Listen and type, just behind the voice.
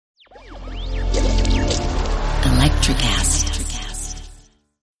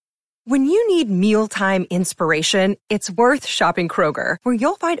When you need mealtime inspiration, it's worth shopping Kroger, where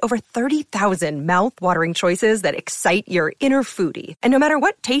you'll find over 30,000 mouth-watering choices that excite your inner foodie. And no matter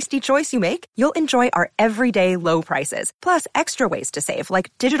what tasty choice you make, you'll enjoy our everyday low prices, plus extra ways to save,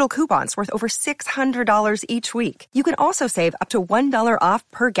 like digital coupons worth over $600 each week. You can also save up to $1 off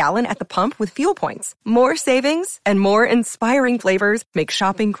per gallon at the pump with fuel points. More savings and more inspiring flavors make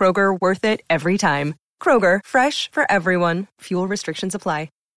shopping Kroger worth it every time. Kroger, fresh for everyone. Fuel restrictions apply.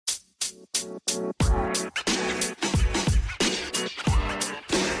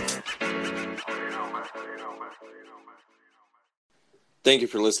 Thank you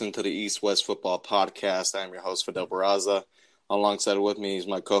for listening to the East West Football Podcast. I'm your host, Fidel Barraza. Alongside with me is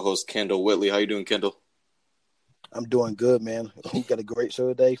my co-host, Kendall Whitley. How you doing, Kendall? I'm doing good, man. We've got a great show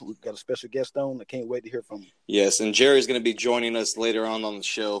today. We've got a special guest on. I can't wait to hear from you. Yes, and Jerry's going to be joining us later on the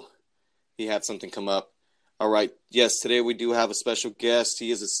show. He had something come up. All right. Yes, today we do have a special guest. He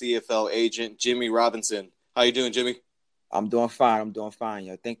is a CFL agent, Jimmy Robinson. How you doing, Jimmy? I'm doing fine.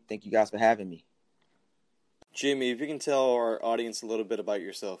 Yo, thank you guys for having me. Jimmy, if you can tell our audience a little bit about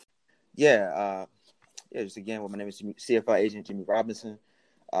yourself. Just again, my name is CFL agent Jimmy Robinson.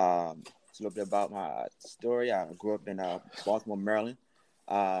 It's a little bit about my story. I grew up in Baltimore, Maryland.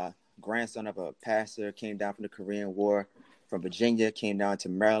 Grandson of a pastor, came down from the Korean War from Virginia, came down to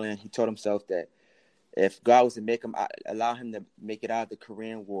Maryland. He told himself that if God was to allow him to make it out of the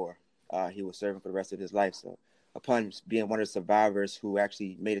Korean War, he would serve him for the rest of his life. So upon being one of the survivors who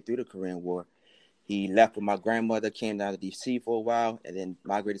actually made it through the Korean War, he left with my grandmother, came down to D.C. for a while, and then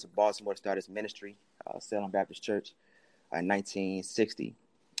migrated to Baltimore to start his ministry, Salem Baptist Church, in 1960.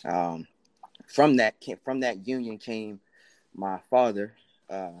 From that union came my father,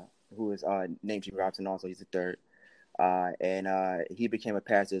 who is named Jimmy Robinson. Also, he's the third, and he became a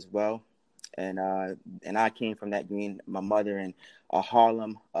pastor as well. And I came from that union. My mother and a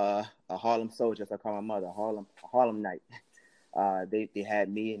Harlem soldier, as I call my mother, a Harlem Knight. They had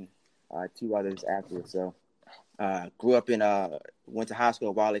me and two others after. So grew up went to high school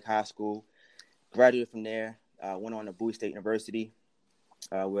at Wild Lake High School, graduated from there, went on to Bowie State University,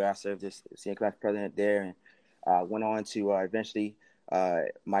 where I served as senior class president there, and went on to eventually,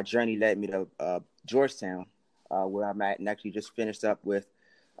 my journey led me to Georgetown, where I'm at, and actually just finished up with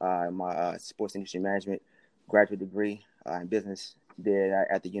my sports industry management graduate degree in business there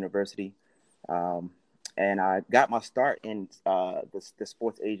at the university. And I got my start in the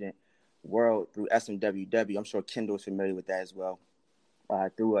sports agent world through SMWW. I'm sure Kendall is familiar with that as well.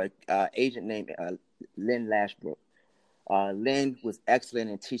 Through an agent named Lynn Lashbrook. Lynn was excellent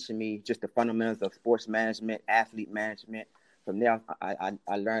in teaching me just the fundamentals of sports management, athlete management. From there,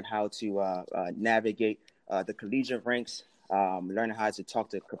 I learned how to navigate the collegiate ranks, learning how to talk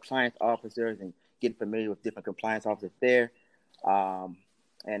to compliance officers and get familiar with different compliance officers there. And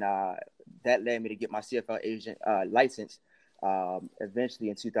that led me to get my CFL agent license eventually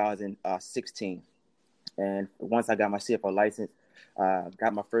in 2016. And once I got my CFL license,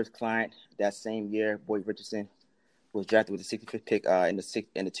 got my first client that same year. Boyd Richardson was drafted with the 65th pick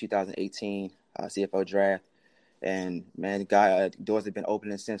in the 2018 CFL draft. And man, doors have been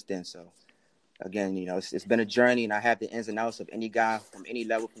opening since then. So again, it's been a journey, and I have the ins and outs of any guy from any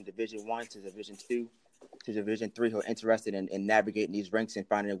level, from Division I to Division II to Division III, who are interested in navigating these ranks and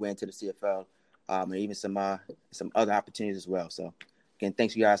finding their way into the CFL, and even some other opportunities as well. So again,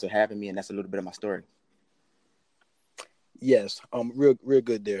 thanks you guys for having me, and that's a little bit of my story. Yes, real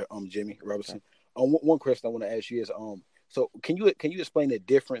good there, Jimmy Robinson. One question I want to ask you is, so can you explain the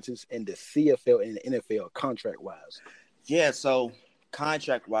differences in the CFL and the NFL contract wise? Yeah, so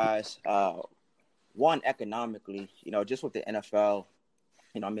contract wise, one, economically, just with the NFL,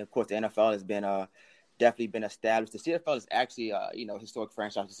 of course, the NFL has been definitely been established. The CFL is actually historic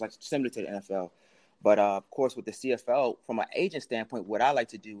franchise. It's like similar to the NFL. But of course, with the CFL, from an agent standpoint, what I like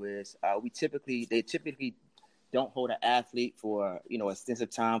to do is they typically don't hold an athlete for extensive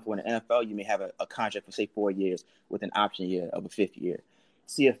time. For an NFL, you may have a contract for say 4 years with an option year of a fifth year.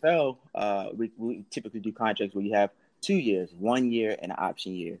 CFL, we typically do contracts where you have 2 years, 1 year, and an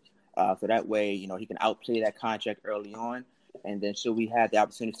option year. So that way, he can outplay that contract early on, and then should we have the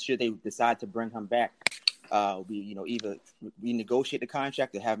opportunity, should they decide to bring him back, we either renegotiate the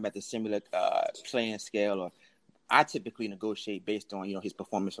contract or have him at the similar playing scale, or I typicly negotiate based on his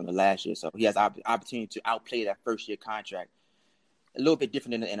performance from the last year. So he has the opportunity to outplay that first year contract. A little bit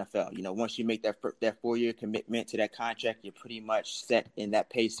different than the NFL. Once you make that 4-year commitment to that contract, you're pretty much set in that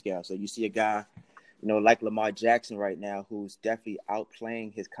pay scale. So you see a guy, like Lamar Jackson right now, who's definitely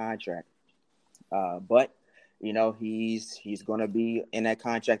outplaying his contract. But he's going to be in that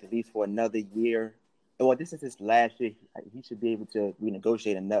contract at least for another year well, this is his last year. He should be able to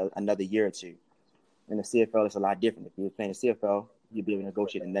renegotiate another year or two. In the CFL, it's a lot different. If you're playing the CFL, you'll be able to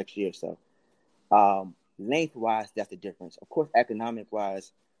negotiate the next year. So, length-wise, that's the difference. Of course,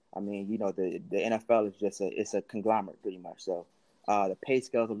 economic-wise, I mean, the NFL is just it's a conglomerate pretty much. So, the pay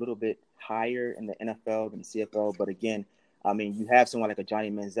scale is a little bit higher in the NFL than the CFL. But again, I mean, you have someone like a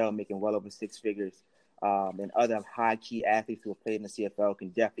Johnny Manziel making well over six figures, and other high-key athletes who have played in the CFL can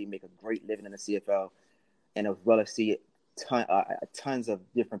definitely make a great living in the CFL, and as well as see tons of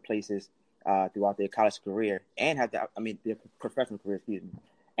different places throughout their college career and have their professional career,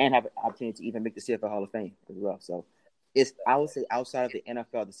 and have an opportunity to even make the CFL Hall of Fame as well. So I would say outside of the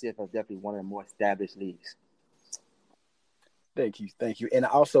NFL, the CFL is definitely one of the more established leagues. Thank you. And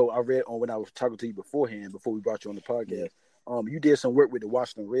also, I read on when I was talking to you beforehand, before we brought you on the podcast, you did some work with the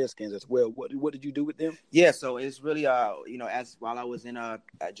Washington Redskins as well. What did you do with them? Yeah, so it's really as while I was in at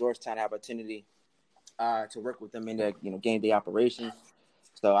Georgetown, I had opportunity to work with them in their game day operations.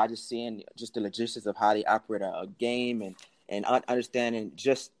 So I just seeing just the logistics of how they operate a game and understanding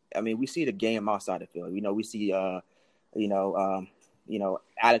we see the game outside the field. We see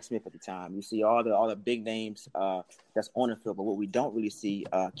Alex Smith at the time. You see all the big names that's on the field, but what we don't really see,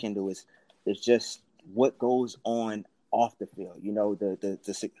 Kendall, is just what goes on off the field.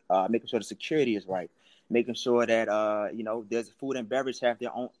 The making sure the security is right, making sure that there's food and beverage have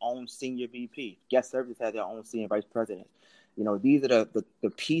their own senior VP, guest services have their own senior vice president. These are the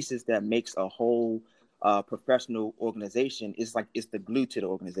pieces that makes a whole professional organization. It's the glue to the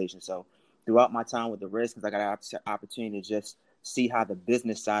organization. So throughout my time with the Redskins, I got an opportunity to just see how the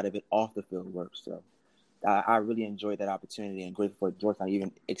business side of it off the field works. So I really enjoyed that opportunity and grateful for Georgetown to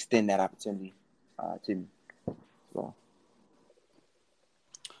even extend that opportunity to me. So.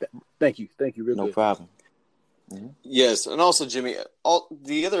 Thank you. Really no good. problem. Mm-hmm. Yes, and also Jimmy,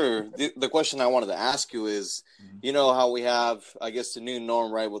 the question I wanted to ask you is, how we have, I guess, the new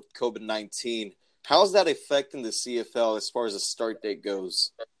norm, right, with COVID-19. How is that affecting the CFL as far as the start date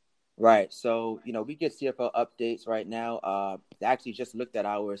goes? Right. So, we get CFL updates right now. I actually just looked at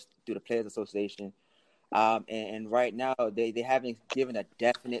ours through the Players Association. And right now they haven't given a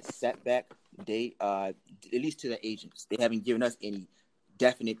definite setback date, at least to the agents. They haven't given us any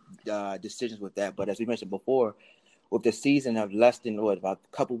definite decisions with that. But as we mentioned before, with the season of less than about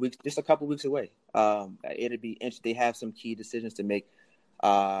a couple weeks away, it'll be interesting. They have some key decisions to make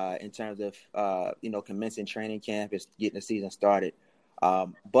in terms of commencing training camp, is getting the season started.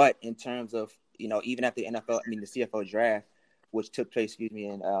 But in terms of even after the the CFL draft, which took place, which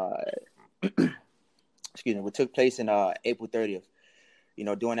took place in April 30th.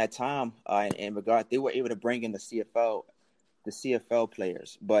 During that time, in regard, they were able to bring in the CFL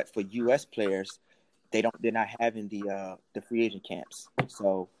players, but for U.S. players, they're not having the free agent camps.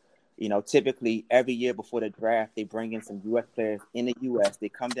 So, typically every year before the draft, they bring in some U.S. players in the U.S. They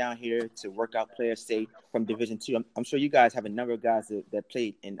come down here to work out players, say from Division II. I'm sure you guys have a number of guys that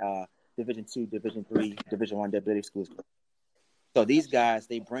played in Division II, Division III, Division I WNBA schools. So these guys,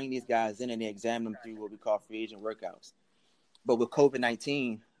 they bring these guys in and they examine them through what we call free agent workouts. But with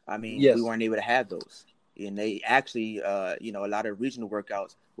COVID-19, we weren't able to have those. And they actually, a lot of regional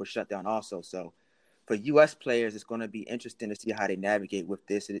workouts were shut down also. So for U.S. players, it's going to be interesting to see how they navigate with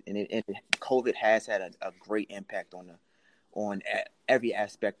this. And COVID has had a great impact on every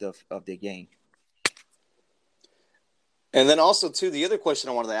aspect of their game. And then also, too, the other question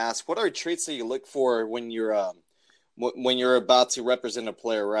I wanted to ask, what are traits that you look for when you're about to represent a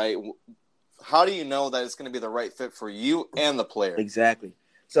player, right? How do you know that it's going to be the right fit for you and the player? Exactly.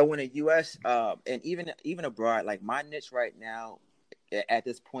 So when the U.S. And even abroad, like my niche right now at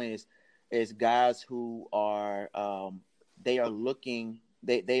this point is guys who are they are looking,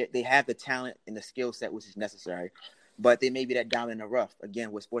 they have the talent and the skill set which is necessary, but they may be that diamond in the rough.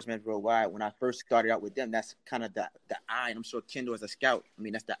 Again, with Sportsman Worldwide, when I first started out with them, that's kind of the eye, and I'm sure Kendall as a scout,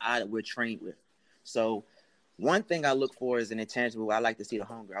 that's the eye that we're trained with. So one thing I look for is an intangible. I like to see the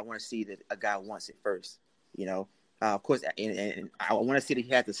hunger. I want to see that a guy wants it first, Of course, and I want to see that he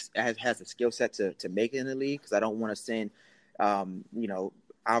has the skill set to make it in the league, because I don't want to send,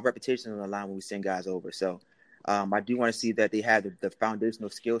 our reputation on the line when we send guys over. So I do want to see that they have the foundational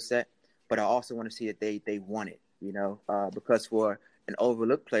skill set, but I also want to see that they want it, because for an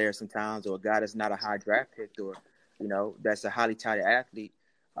overlooked player sometimes, or a guy that's not a high draft pick, or, that's a highly touted athlete,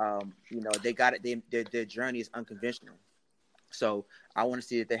 they got it. Their journey is unconventional. So I want to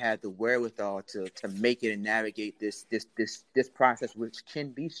see that they have the wherewithal to make it and navigate this process, which can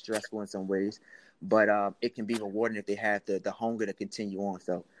be stressful in some ways, but it can be rewarding if they have the hunger to continue on.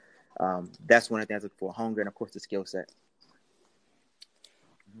 So that's one of the things I look for: hunger and, of course, the skill set.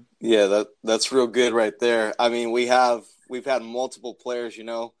 Yeah, that's real good right there. I mean, we've had multiple players,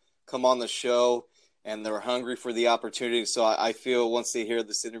 come on the show, and they're hungry for the opportunity. So I feel once they hear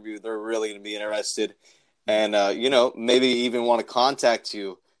this interview, they're really going to be interested, and maybe even want to contact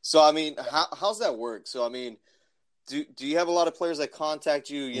you. So I mean, how's that work? So I mean, do you have a lot of players that contact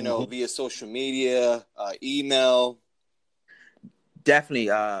you, via social media, email? Definitely,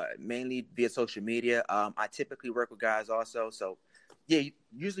 mainly via social media. I typically work with guys also, so yeah,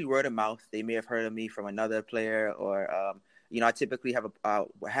 usually word of mouth. They may have heard of me from another player, or I typically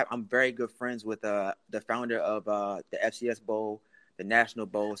I'm very good friends with the founder of the FCS Bowl, the National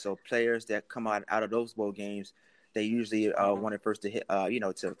Bowl. So players that come out of those bowl games, they usually want it first to hit,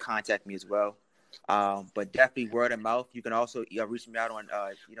 to contact me as well. But definitely word of mouth. You can also reach me out on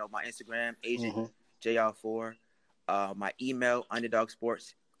my Instagram, Agent JR4. My email,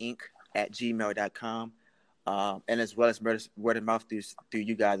 underdogsportsinc@gmail.com, and as well as word of mouth through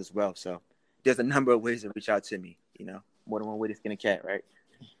you guys as well. So there's a number of ways to reach out to me. More than one way to skin a cat, right?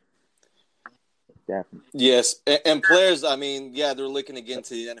 Definitely. Yes, and players, I mean, yeah, they're looking to get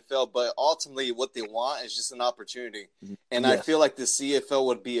into the NFL, but ultimately what they want is just an opportunity. And I feel like the CFL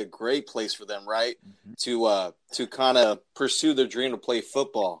would be a great place for them, right? To kind of pursue their dream to play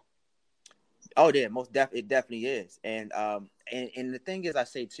football. Oh, yeah, it definitely is. And the thing is, I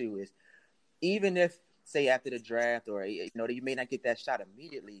say too, is even if, say, after the draft, or you may not get that shot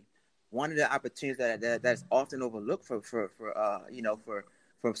immediately, one of the opportunities that's often overlooked for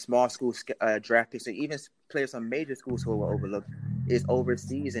small school draft picks, or even players from major schools who are overlooked, is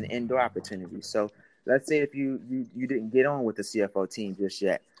overseas and indoor opportunities. So let's say if you didn't get on with the CFL team just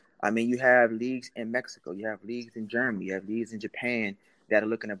yet, I mean, you have leagues in Mexico, you have leagues in Germany, you have leagues in Japan that are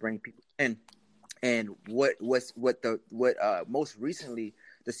looking to bring people in. And most recently,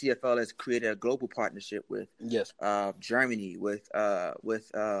 the CFL has created a global partnership with Germany, with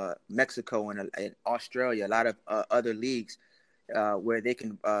Mexico, and Australia, a lot of other leagues where they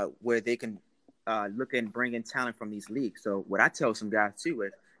can look and bring in talent from these leagues. So what I tell some guys too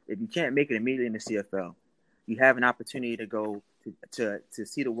is, if you can't make it immediately in the CFL, you have an opportunity to go to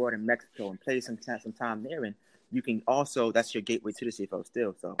see the world in Mexico and play some time there, and you can also, that's your gateway to the CFL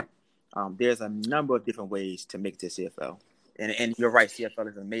still. So. There's a number of different ways to make it to CFL. And you're right, CFL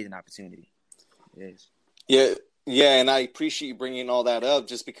is an amazing opportunity. It is. Yeah, and I appreciate you bringing all that up,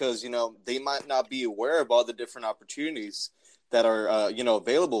 just because, they might not be aware of all the different opportunities that are,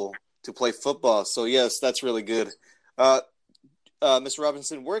 available to play football. So, yes, that's really good. Mr.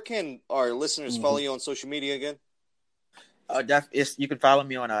 Robinson, where can our listeners follow you on social media again? You can follow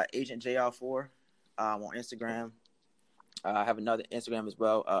me on Agent JR4 on Instagram. I have another Instagram as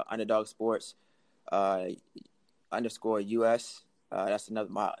well, Underdog Sports _US. That's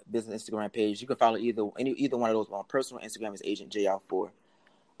my business Instagram page. You can follow either one of those. My personal Instagram is Agent JR4.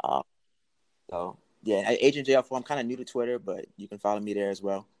 So yeah, Agent JR4. I'm kind of new to Twitter, but you can follow me there as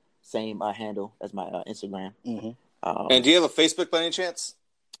well. Same handle as my Instagram. And do you have a Facebook by any chance?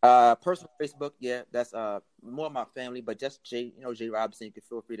 Personal Facebook, yeah. That's more of my family, but just J Robinson. You can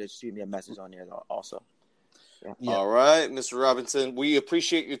feel free to shoot me a message on there also. Yeah. All right, Mr. Robinson, we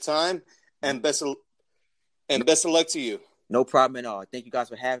appreciate your time, and best of luck to you. No problem at all. Thank you guys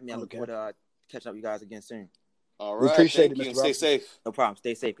for having me. I look forward to catching up with you guys again soon. All right, we appreciate it, Mr. Robinson. Stay safe. No problem.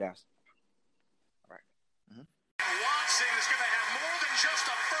 Stay safe, guys. All right. Watson is going to have more than just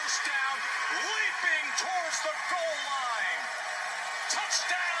a first down, leaping towards the goal line.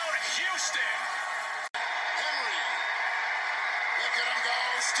 Touchdown, Houston. Henry. Look at him go.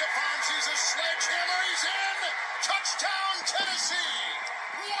 Stephon sees a sledgehammer. He's in. Touchdown, Tennessee.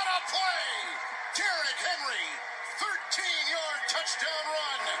 What a play. Derrick Henry, 13-yard touchdown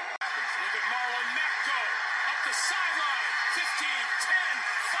run. Look at Marlon Mack go. Up the sideline. 15,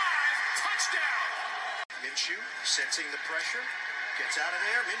 10, 5, touchdown. Minshew sensing the pressure. Gets out of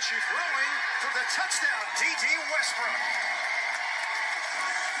there. Minshew throwing for the touchdown. D.D. Westbrook.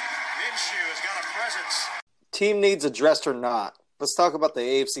 Minshew has got a presence. Team needs addressed or not. Let's talk about the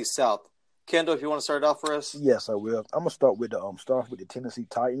AFC South. Kendall, if you want to start off for us. Yes, I will. I'm gonna start with the Tennessee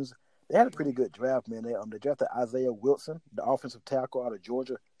Titans. They had a pretty good draft, man. They drafted Isaiah Wilson, the offensive tackle out of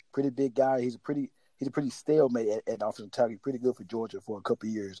Georgia. Pretty big guy. He's a pretty stalemate at offensive tackle. He's pretty good for Georgia for a couple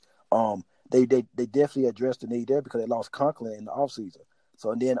of years. They definitely addressed the need there because they lost Conklin in the offseason.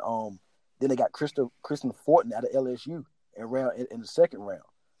 So and then they got Kristen Fortin out of LSU in the second round.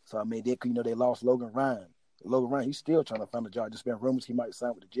 So I mean they lost Logan Ryan. He's still trying to find a job. There's been rumors he might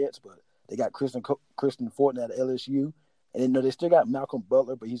sign with the Jets, but they got Kristen Fortin out of LSU. And then they still got Malcolm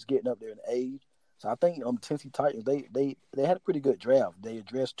Butler, but he's getting up there in age. So I think Tennessee Titans, they had a pretty good draft. They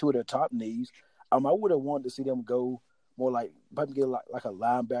addressed two of their top needs. I would have wanted to see them go more like probably get like a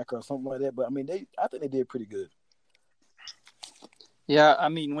linebacker or something like that. But I mean, I think they did pretty good. Yeah, I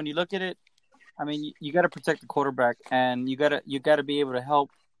mean, when you look at it, I mean, you got to protect the quarterback, and you got to be able to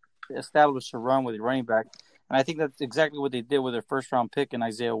help establish a run with your running back. And I think that's exactly what they did with their first round pick in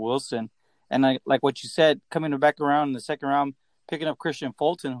Isaiah Wilson. And like what you said, coming back around in the second round, picking up Christian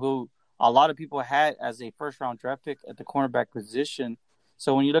Fulton, who a lot of people had as a first round draft pick at the cornerback position.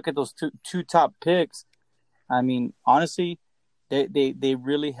 So when you look at those two top picks, I mean, honestly, they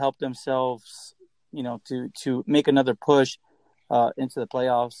really helped themselves, to make another push into the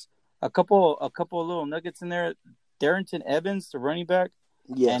playoffs. A couple of little nuggets in there. Darrington Evans, the running back,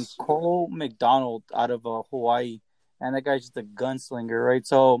 and Cole McDonald out of Hawaii, and that guy's just a gunslinger, right?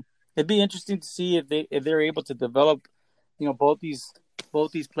 So it'd be interesting to see if they're able to develop, both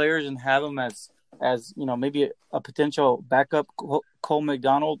these players and have them as maybe a potential backup. Cole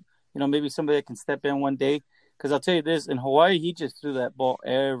McDonald, maybe somebody that can step in one day. Because I'll tell you this, in Hawaii, he just threw that ball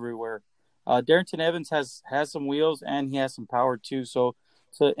everywhere. Darrington Evans has some wheels and he has some power too. So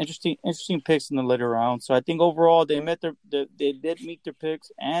interesting picks in the later round. So I think overall they did meet their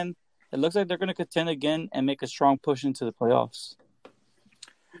picks, and it looks like they're going to contend again and make a strong push into the playoffs.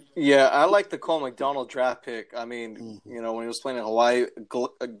 Yeah, I like the Cole McDonald draft pick. I mean, when he was playing in Hawaii,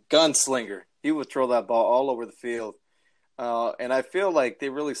 a gunslinger. He would throw that ball all over the field. And I feel like they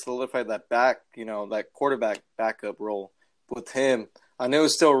really solidified that that quarterback backup role with him. I know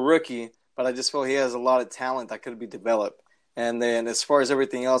he's still a rookie, but I just feel he has a lot of talent that could be developed. And then as far as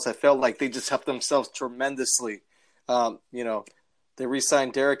everything else, I felt like they just helped themselves tremendously. They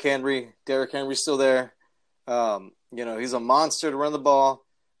re-signed Derrick Henry. Derrick Henry's still there. He's a monster to run the ball.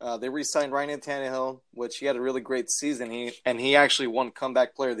 They re-signed Ryan Tannehill, which he had a really great season. He actually won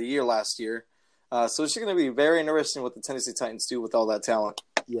Comeback Player of the Year last year. So it's going to be very interesting what the Tennessee Titans do with all that talent.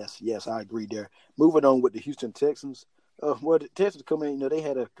 Yes, I agree there. Moving on with the Houston Texans. The Texans come in, they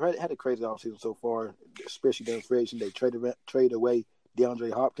had a crazy offseason so far, especially during free agency. They traded away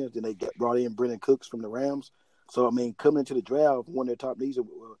DeAndre Hopkins, then they brought in Brendan Cooks from the Rams. So, I mean, coming into the draft, one of their top needs,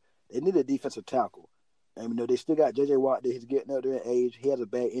 they need a defensive tackle. And, they still got J.J. Watt that he's getting up there in age. He has a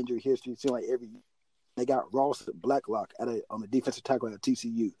bad injury history. It seems like every year. They got Ross Blacklock on the defensive tackle at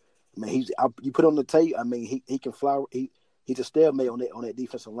TCU. I mean, you put on the tape. I mean, he can fly. He's a stalemate on that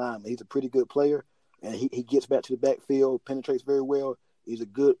defensive line. He's a pretty good player, and he gets back to the backfield, penetrates very well. He's a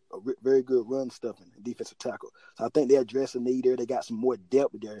very good run stuffing defensive tackle. So I think they address a need there. They got some more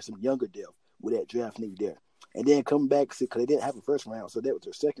depth there, some younger depth with that draft need there. And then come back because they didn't have a first round, so that was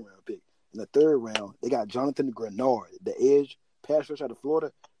their second round pick. In the third round, they got Jonathan Grenard, the edge pass rush out of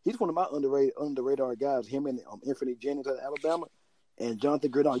Florida. He's one of my under the radar guys. Him and Anthony Jennings out of Alabama. And Jonathan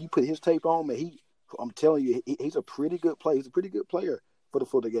Grenard, you put his tape on, man, I'm telling you, he's a pretty good player. He's a pretty good player for the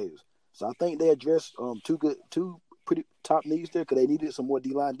Florida Gators. So I think they addressed two pretty top needs there because they needed some more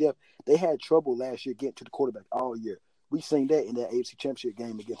D-line depth. They had trouble last year getting to the quarterback all year. We seen that in that AFC Championship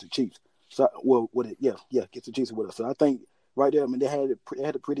game against the Chiefs. So against the Chiefs with us. So I think right there, I mean, they had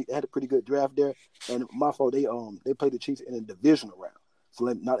a pretty good draft there. And my fault, they played the Chiefs in a divisional round. So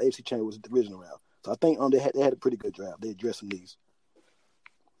not AFC Championship, it was a divisional round. So I think they had a pretty good draft. They addressed some needs.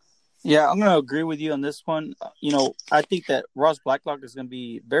 Yeah, I'm going to agree with you on this one. I think that Ross Blacklock is going to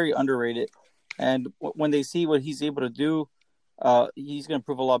be very underrated. And when they see what he's able to do, he's going to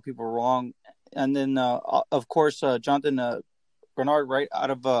prove a lot of people wrong. And then, of course, Jonathan Bernard, right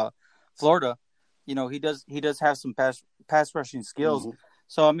out of Florida, he does have some pass rushing skills. Mm-hmm.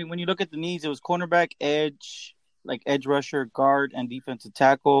 So, I mean, when you look at the needs, it was cornerback, edge rusher, guard, and defensive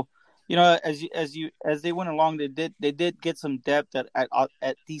tackle. As they went along, they did get some depth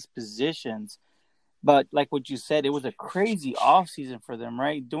at these positions, but like what you said, it was a crazy offseason for them,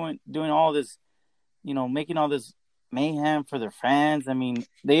 right? Doing all this, making all this mayhem for their fans. I mean,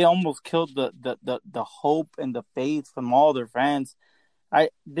 they almost killed the hope and the faith from all their fans.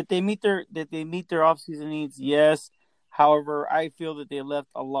 Did they meet their offseason needs? Yes. However, I feel that they left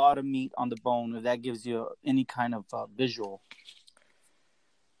a lot of meat on the bone, if that gives you any kind of visual.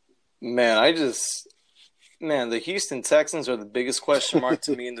 Man, the Houston Texans are the biggest question mark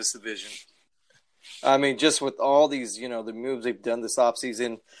to me in this division. I mean, just with all these, the moves they've done this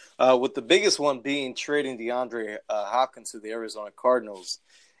offseason, with the biggest one being trading DeAndre Hopkins to the Arizona Cardinals,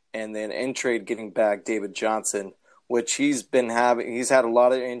 and then in trade getting back David Johnson, which he's had a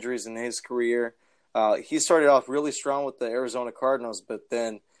lot of injuries in his career. He started off really strong with the Arizona Cardinals, but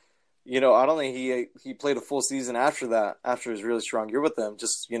then I don't think he played a full season after his really strong year with them,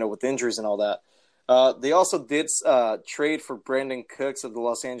 just, with injuries and all that. They also did trade for Brandon Cooks of the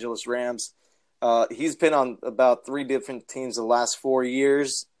Los Angeles Rams. He's been on about 3 different teams the last 4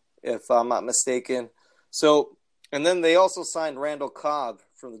 years, if I'm not mistaken. So And then they also signed Randall Cobb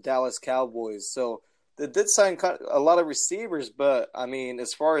from the Dallas Cowboys. So they did sign a lot of receivers, but I mean,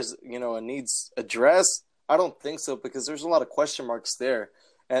 as far as a needs address, I don't think so because there's a lot of question marks there.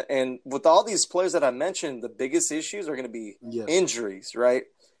 And with all these players that I mentioned, the biggest issues are going to be injuries, right?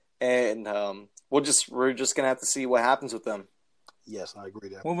 And we're just going to have to see what happens with them. Yes, I agree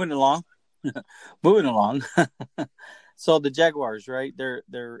there. Moving along. So the Jaguars, right?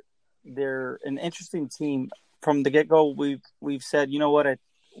 They're an interesting team from the get-go. We've said, you know what?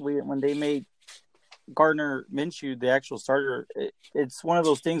 When they made Gardner Minshew the actual starter, it's one of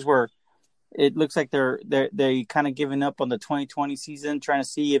those things where it looks like they kind of giving up on the 2020 season, trying to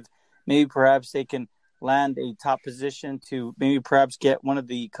see if maybe perhaps they can land a top position to maybe perhaps get one of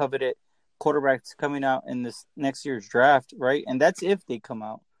the coveted quarterbacks coming out in this next year's draft, right? And that's if they come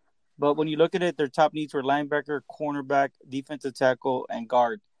out. But when you look at it, their top needs were linebacker, cornerback, defensive tackle, and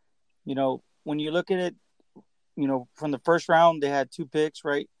guard. When you look at it, from the first round, they had 2 picks,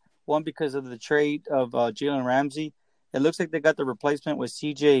 right? One because of the trade of Jalen Ramsey. It looks like they got the replacement with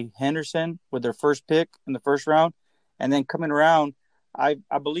C.J. Henderson with their first pick in the first round. And then coming around, I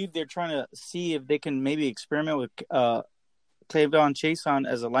believe they're trying to see if they can maybe experiment with Clavon Chason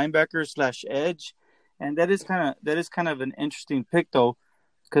as a linebacker / edge. And that is kind of an interesting pick, though,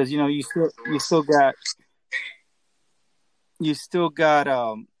 because, you still got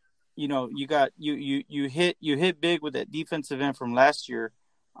you hit big with that defensive end from last year,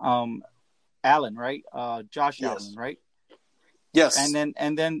 Allen, right? Josh Allen, right? Yes.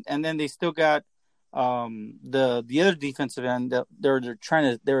 And then they still got the other defensive end. They were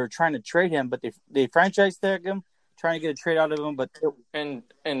trying to trade him, but they franchise tag him, trying to get a trade out of him. But and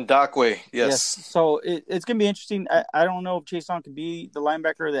Dockway, yes. So it's gonna be interesting. I don't know if Chason could be the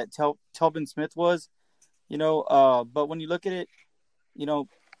linebacker that Telvin Smith was, But when you look at it,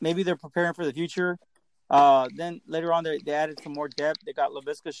 maybe they're preparing for the future. Then later on, they added some more depth. They got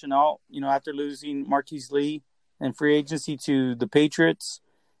Laviska Shenault, after losing Marquise Lee and free agency to the Patriots.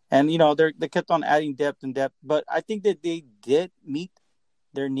 And, they kept on adding depth. But I think that they did meet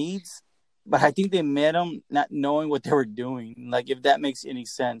their needs. But I think they met them not knowing what they were doing, like if that makes any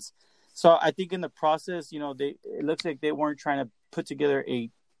sense. So I think in the process, it looks like they weren't trying to put together a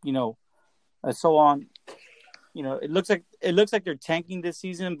so on. It looks like they're tanking this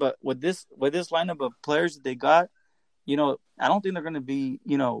season, but with this lineup of players that they got, I don't think they're going to be,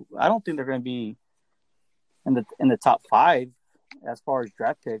 in the top 5 as far as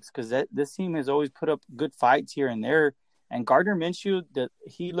draft picks, because this team has always put up good fights here and there. And Gardner Minshew,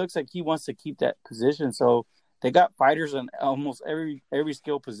 he looks like he wants to keep that position, so they got fighters on almost every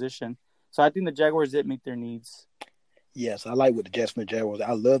skill position. So I think the Jaguars did meet their needs. Yes, I like what the Jacksonville Jaguars.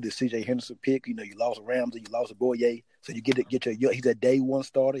 I love the C.J. Henderson pick. You lost Ramsey, you lost Boye, so you get he's a day one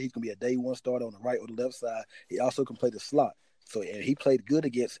starter. He's gonna be a day one starter on the right or the left side. He also can play the slot. So and he played good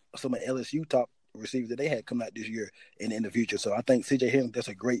against some of LSU top receivers that they had come out this year and in the future. So I think C.J. Henderson, that's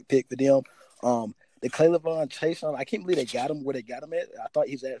a great pick for them. The Clavon Chason, I can't believe they got him where they got him at. I thought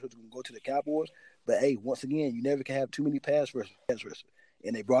he's actually going to go to the Cowboys. But, hey, once again, you never can have too many pass rushers.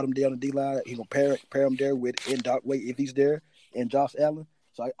 And they brought him down the D-line. He's going to pair him there with Dockway if he's there and Josh Allen.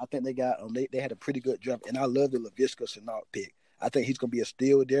 So I think they got they had a pretty good draft. And I love the Laviska Shenault pick. I think he's going to be a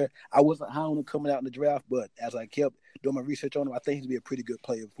steal there. I wasn't high on him coming out in the draft, but as I kept doing my research on him, I think he's going to be a pretty good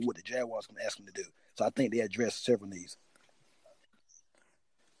player for what the Jaguars going to ask him to do. So I think they addressed several needs.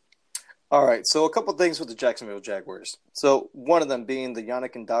 All right, so a couple things with the Jacksonville Jaguars. So one of them being the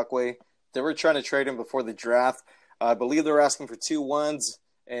Yannick Ngakoue. They were trying to trade him before the draft. I believe they were asking for 2 1s,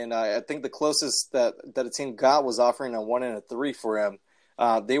 and I think the closest that a team got was offering a 1 and a 3 for him.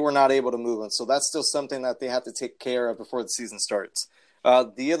 They were not able to move him, so that's still something that they have to take care of before the season starts.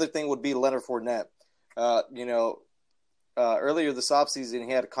 The other thing would be Leonard Fournette. Earlier this offseason,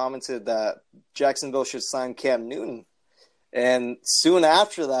 he had commented that Jacksonville should sign Cam Newton, and soon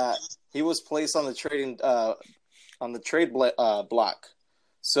after that, he was placed on the trade block.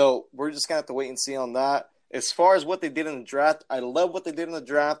 So we're just going to have to wait and see on that. As far as what they did in the draft, I love what they did in the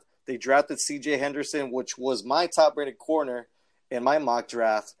draft. They drafted C.J. Henderson, which was my top-rated corner in my mock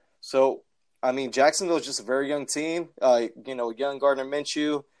draft. So, I mean, Jacksonville is just a very young team. Young Gardner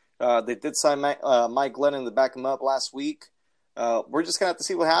Minshew. They did sign Mike Glennon to back him up last week. We're just going to have to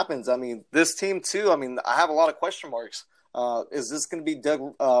see what happens. I mean, this team, too, I have a lot of question marks. Is this going to be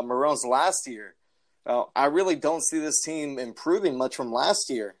Doug Marrone's last year? I really don't see this team improving much from last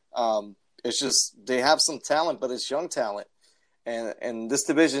year. It's just they have some talent, but it's young talent. And this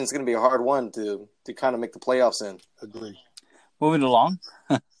division is going to be a hard one to kind of make the playoffs in. Agree. Moving along.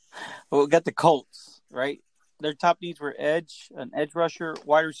 We got the Colts, right? their top needs were an edge rusher,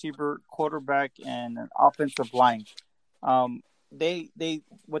 wide receiver, quarterback, and an offensive line. They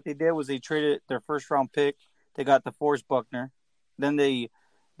what they did was they traded their first round pick. They got DeForest Buckner. Then they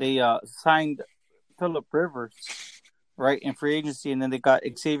signed Phillip Rivers, right, in free agency, and then they got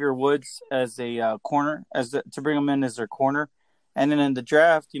Xavier Woods as a corner, to bring him in as their corner. And then in the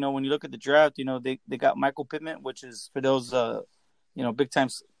draft, when you look at the draft, they got Michael Pittman, which is for those big time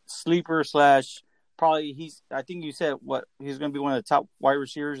sleeper / probably I think you said he's going to be one of the top wide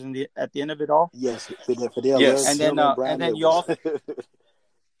receivers at the end of it all. Yes, Fidel. Yes. And then you also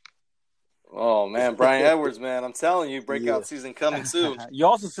Oh man, Brian Edwards, man, I'm telling you, breakout season coming soon. You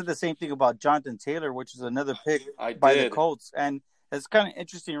also said the same thing about Jonathan Taylor, which is another pick by the Colts, and it's kind of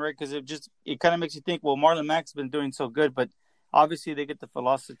interesting, right? Because it kind of makes you think. Well, Marlon Mack's been doing so good, but obviously they get the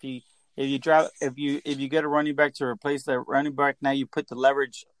philosophy. If you get a running back to replace that running back, now you put the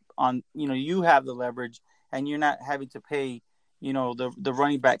leverage on. You have the leverage, and you're not having to pay. The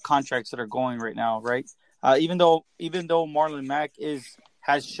running back contracts that are going right now, right? Even though Marlon Mack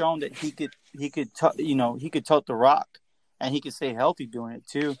has shown that he could tote the rock, and he could stay healthy doing it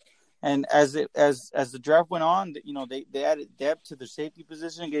too. And as the draft went on, they added depth to the safety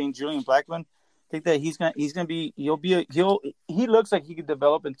position, getting Julian Blackmon. I think that he looks like he could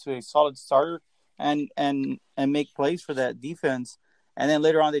develop into a solid starter and make plays for that defense. And then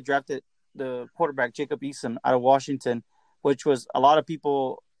later on, they drafted the quarterback Jacob Eason out of Washington, which was a lot of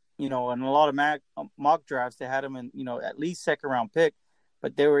people, in a lot of mock drafts, they had him in at least second round pick.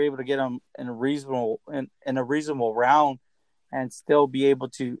 But they were able to get him in a reasonable round, and still be able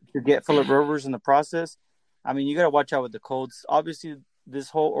to get Phillip Rivers in the process. I mean, you got to watch out with the Colts. Obviously, this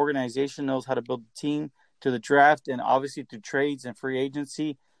whole organization knows how to build a team to the draft, and obviously through trades and free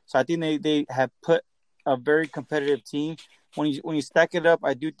agency. So I think they have put a very competitive team. When you stack it up,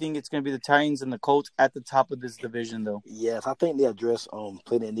 I do think it's going to be the Titans and the Colts at the top of this division, though. Yes, I think they address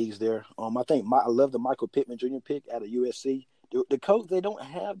plenty of needs there. I love the Michael Pittman Jr. pick out of USC. The Colts, they don't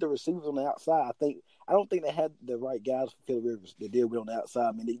have the receivers on the outside. I don't think they had the right guys for Phillip Rivers to deal with on the outside.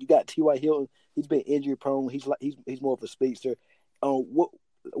 I mean, you got T.Y. Hilton. He's been injury prone. He's more of a speedster.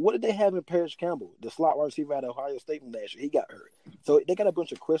 What did they have in Paris Campbell, the slot wide receiver out of Ohio State from last year? He got hurt. So they got a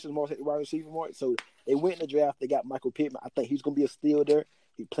bunch of question marks at the wide receiver mark. So they went in the draft. They got Michael Pittman. I think he's going to be a steal there.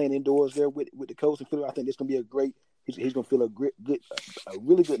 He's playing indoors there with the Colts and Phillip. I think this is going to be a great. He's going to feel a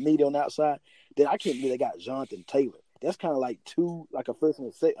really good need on the outside. Then I can't believe they got Jonathan Taylor. That's kind of like a first and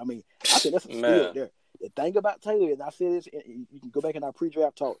a second. I mean, I think that's a steal there. The thing about Taylor, and I said this, you can go back in our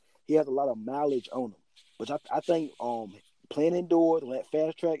pre-draft talk, he has a lot of mileage on him. But I think playing indoors on that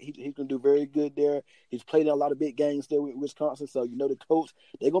fast track, he's going to do very good there. He's played in a lot of big games there with Wisconsin. So, the Colts,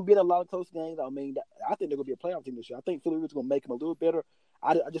 they're going to be in a lot of close games. I mean, I think they're going to be a playoff team this year. I think Phillip Rivers is going to make him a little better.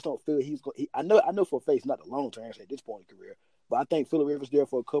 I just don't feel he's going – I know for a fact he's not the long-term answer at this point in his career. But I think Phillip Rivers there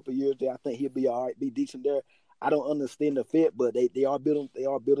for a couple of years there. I think he'll be all right, be decent there. I don't understand the fit, but they are building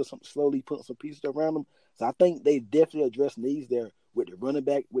something slowly, putting some pieces around them. So I think they definitely address needs there with the running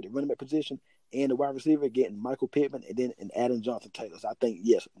back position and the wide receiver, getting Michael Pittman and adding Jonathan Taylor. So I think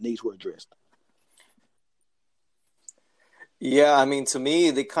yes, needs were addressed. Yeah, I mean, to me,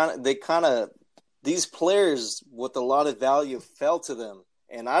 they kind of these players with a lot of value fell to them,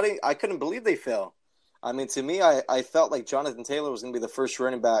 and I couldn't believe they fell. I mean, to me, I felt like Jonathan Taylor was going to be the first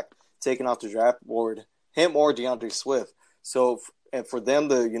running back taken off the draft board. Him or DeAndre Swift. So, and for them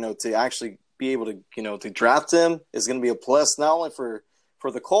to actually be able to to draft him is going to be a plus not only for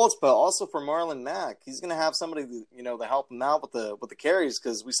the Colts but also for Marlon Mack. He's going to have somebody to help him out with the carries,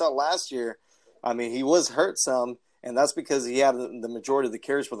 because we saw last year. I mean, he was hurt some, and that's because he had the majority of the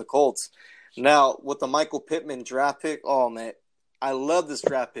carries for the Colts. Now with the Michael Pittman draft pick, oh man, I love this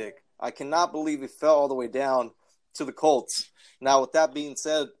draft pick. I cannot believe it fell all the way down to the Colts. Now, with that being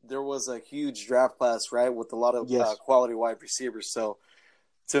said, there was a huge draft class, right, with a lot of quality wide receivers. So,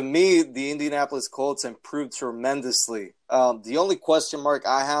 to me, the Indianapolis Colts improved tremendously. The only question mark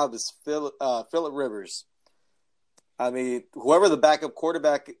I have is Phillip Rivers. I mean, whoever the backup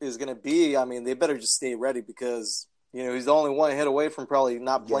quarterback is going to be, I mean, they better just stay ready, because, he's the only one hit away from probably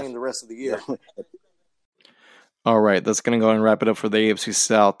not playing the rest of the year. All right, that's going to go and wrap it up for the AFC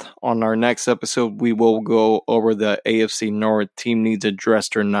South. On our next episode, we will go over the AFC North. Team needs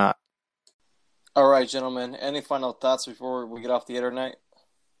addressed or not. All right, gentlemen. Any final thoughts before we get off the air tonight?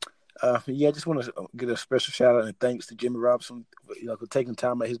 I just want to give a special shout out and thanks to Jimmy Robinson for taking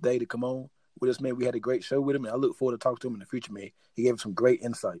time out of his day to come on with us, man. We had a great show with him, and I look forward to talking to him in the future, man. He gave us some great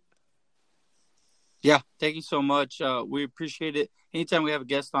insight. Yeah, thank you so much. We appreciate it. Anytime we have a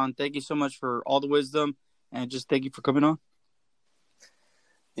guest on, thank you so much for all the wisdom. And just thank you for coming on.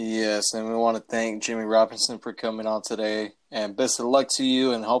 Yes, and we want to thank Jimmy Robinson for coming on today. And best of luck to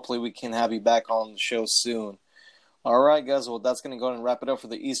you, and hopefully we can have you back on the show soon. All right, guys. Well, that's going to go ahead and wrap it up for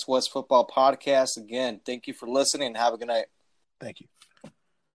the East West Football Podcast. Again, thank you for listening, and have a good night. Thank you.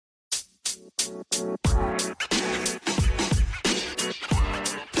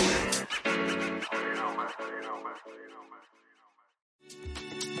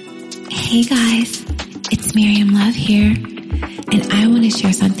 Hey guys, it's Miriam Love here, and I want to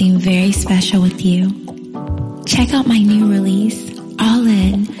share something very special with you. Check out my new release, All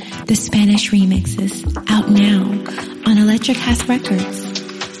In, the Spanish remixes, out now on Electric House Records.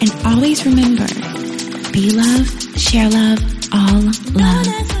 And always remember, be love, share love, all love.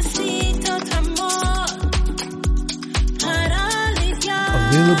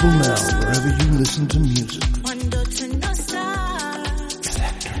 Available now wherever you listen to music.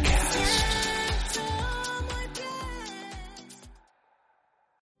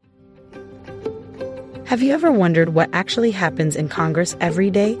 Have you ever wondered what actually happens in Congress every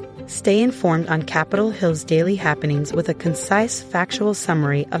day? Stay informed on Capitol Hill's daily happenings with a concise, factual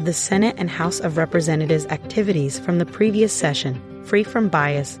summary of the Senate and House of Representatives' activities from the previous session, free from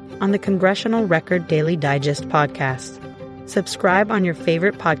bias, on the Congressional Record Daily Digest podcast. Subscribe on your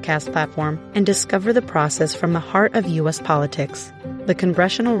favorite podcast platform and discover the process from the heart of U.S. politics. The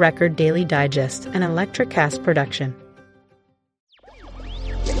Congressional Record Daily Digest, an Electric Cast production.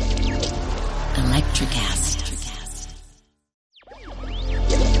 Electric Cast.